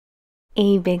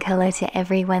A big hello to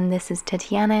everyone, this is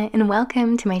Tatyana and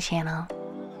welcome to my channel.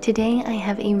 Today I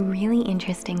have a really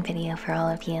interesting video for all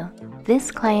of you. This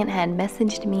client had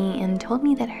messaged me and told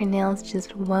me that her nails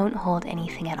just won't hold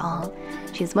anything at all.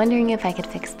 She's wondering if I could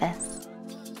fix this.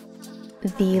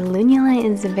 The lunula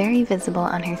is very visible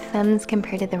on her thumbs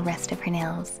compared to the rest of her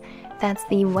nails. That's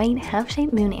the white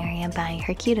half-shaped moon area by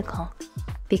her cuticle.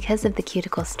 Because of the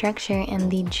cuticle structure and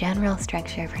the general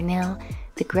structure of her nail,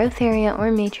 the growth area or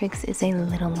matrix is a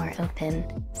little more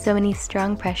open, so any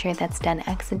strong pressure that's done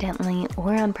accidentally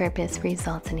or on purpose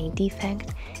results in a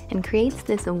defect and creates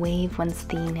this wave once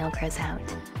the nail grows out.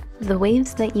 The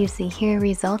waves that you see here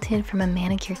resulted from a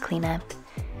manicure cleanup.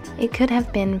 It could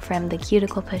have been from the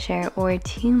cuticle pusher or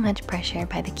too much pressure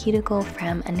by the cuticle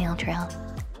from a nail drill.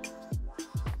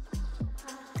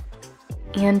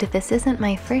 And this isn't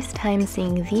my first time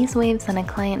seeing these waves on a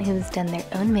client who's done their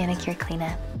own manicure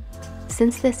cleanup.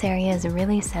 Since this area is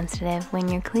really sensitive, when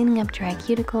you're cleaning up dry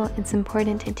cuticle, it's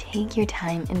important to take your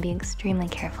time and be extremely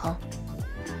careful.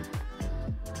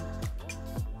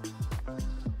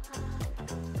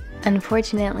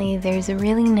 Unfortunately, there's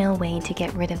really no way to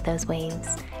get rid of those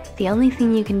waves. The only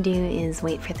thing you can do is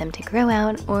wait for them to grow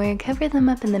out or cover them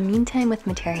up in the meantime with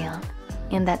material.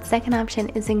 And that second option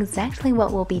is exactly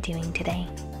what we'll be doing today.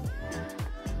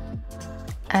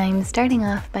 I'm starting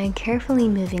off by carefully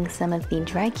moving some of the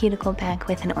dry cuticle back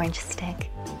with an orange stick.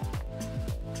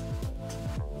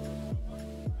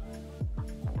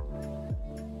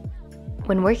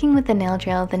 When working with the nail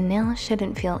drill, the nail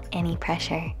shouldn't feel any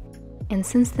pressure. And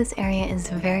since this area is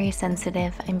very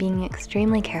sensitive, I'm being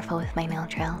extremely careful with my nail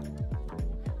drill.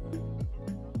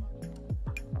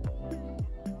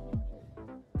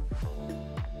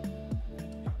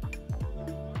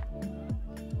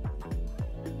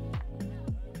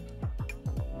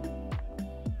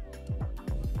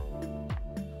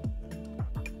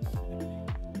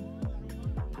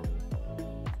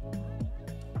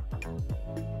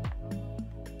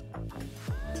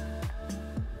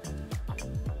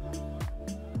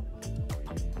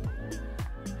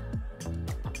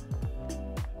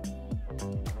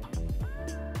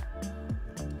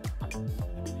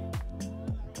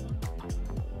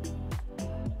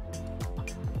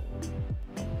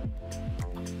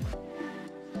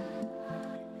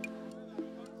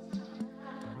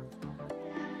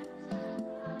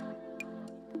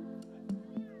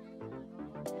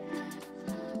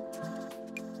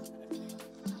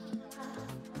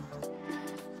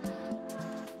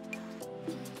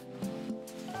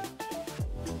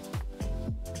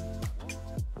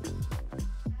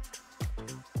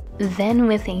 Then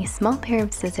with a small pair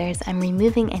of scissors, I'm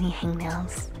removing any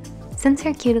hangnails. Since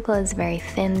her cuticle is very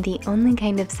thin, the only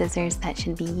kind of scissors that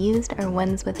should be used are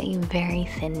ones with a very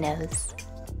thin nose.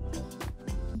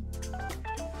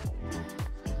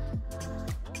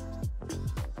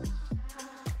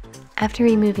 After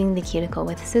removing the cuticle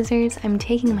with scissors, I'm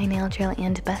taking my nail drill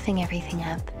and buffing everything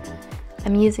up.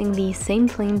 I'm using the same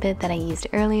flame bit that I used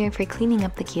earlier for cleaning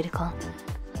up the cuticle.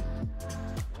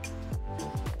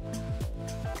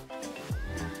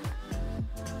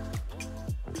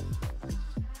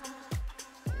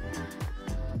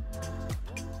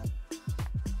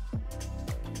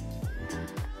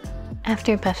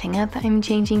 After buffing up, I'm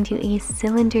changing to a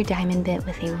cylinder diamond bit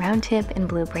with a round tip and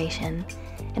blue abrasion,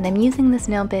 and I'm using this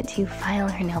nail bit to file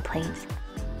her nail plate.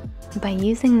 By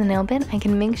using the nail bit, I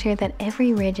can make sure that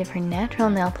every ridge of her natural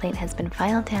nail plate has been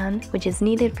filed down, which is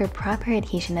needed for proper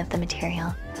adhesion of the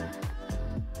material.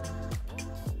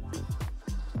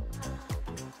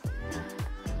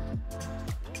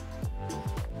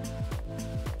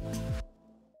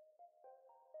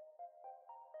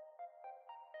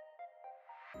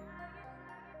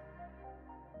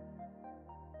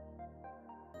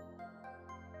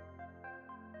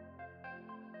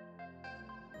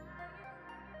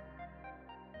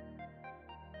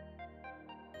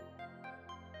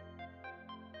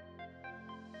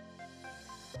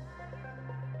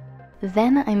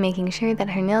 Then I'm making sure that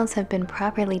her nails have been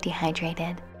properly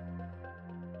dehydrated.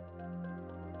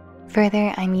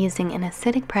 Further, I'm using an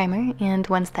acidic primer, and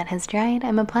once that has dried,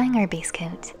 I'm applying our base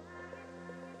coat.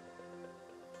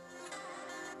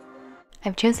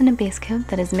 I've chosen a base coat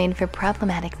that is made for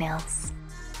problematic nails.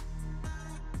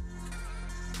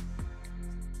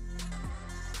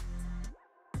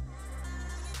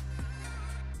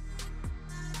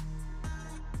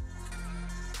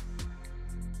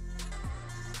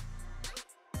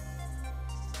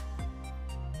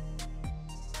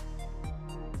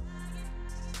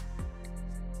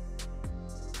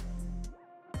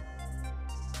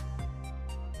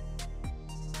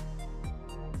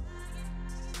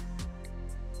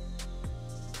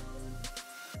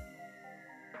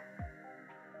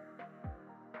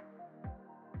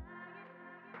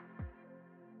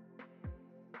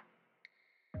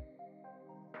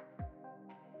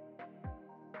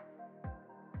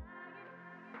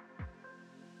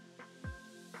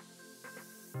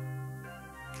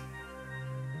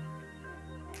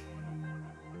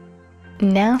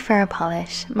 Now for our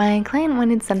polish. My client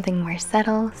wanted something more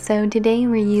subtle, so today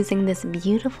we're using this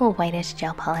beautiful whitish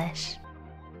gel polish.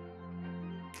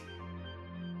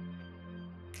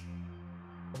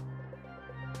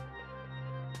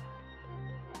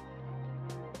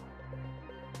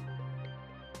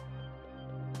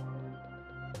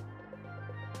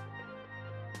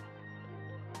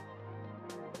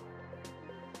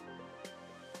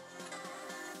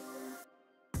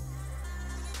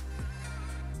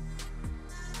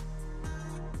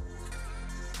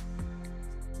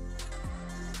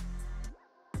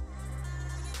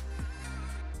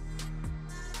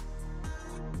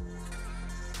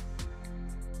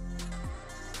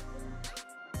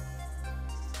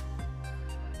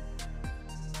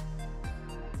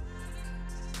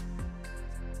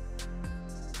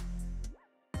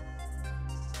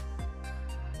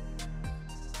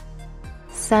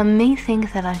 Some may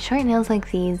think that on short nails like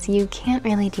these, you can't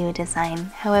really do a design.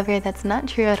 However, that's not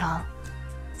true at all.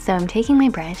 So I'm taking my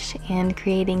brush and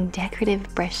creating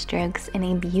decorative brush strokes in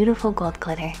a beautiful gold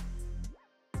glitter.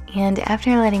 And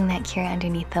after letting that cure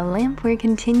underneath the lamp, we're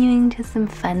continuing to some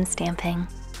fun stamping.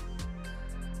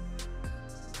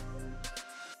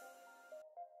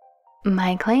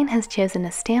 My client has chosen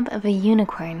a stamp of a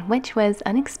unicorn, which was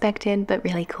unexpected but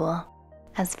really cool.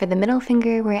 As for the middle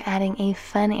finger, we're adding a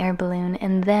fun air balloon,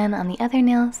 and then on the other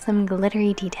nail, some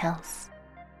glittery details.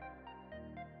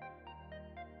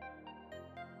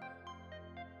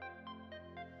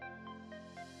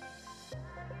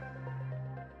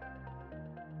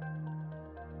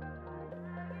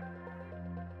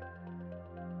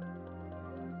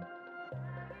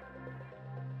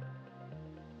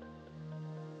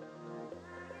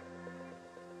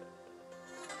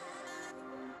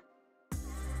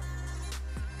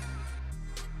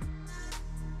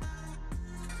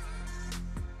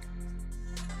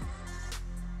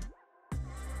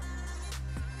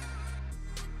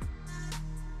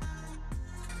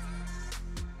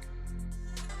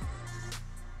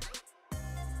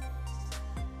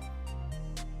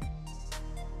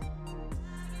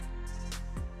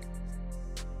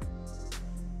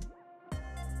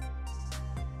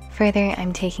 Further,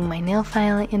 I'm taking my nail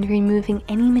file and removing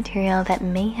any material that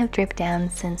may have dripped down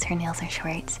since her nails are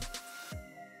short.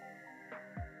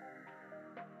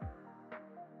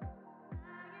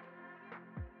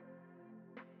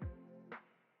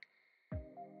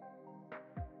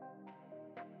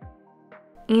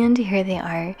 And here they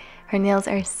are. Her nails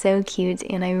are so cute,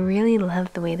 and I really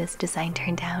love the way this design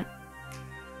turned out.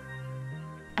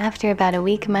 After about a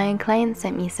week, my client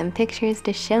sent me some pictures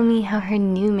to show me how her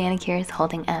new manicure is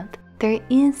holding up. There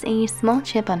is a small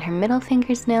chip on her middle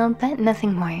finger's nail, but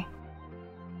nothing more.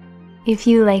 If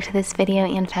you liked this video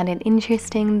and found it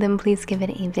interesting, then please give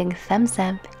it a big thumbs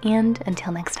up, and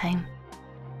until next time.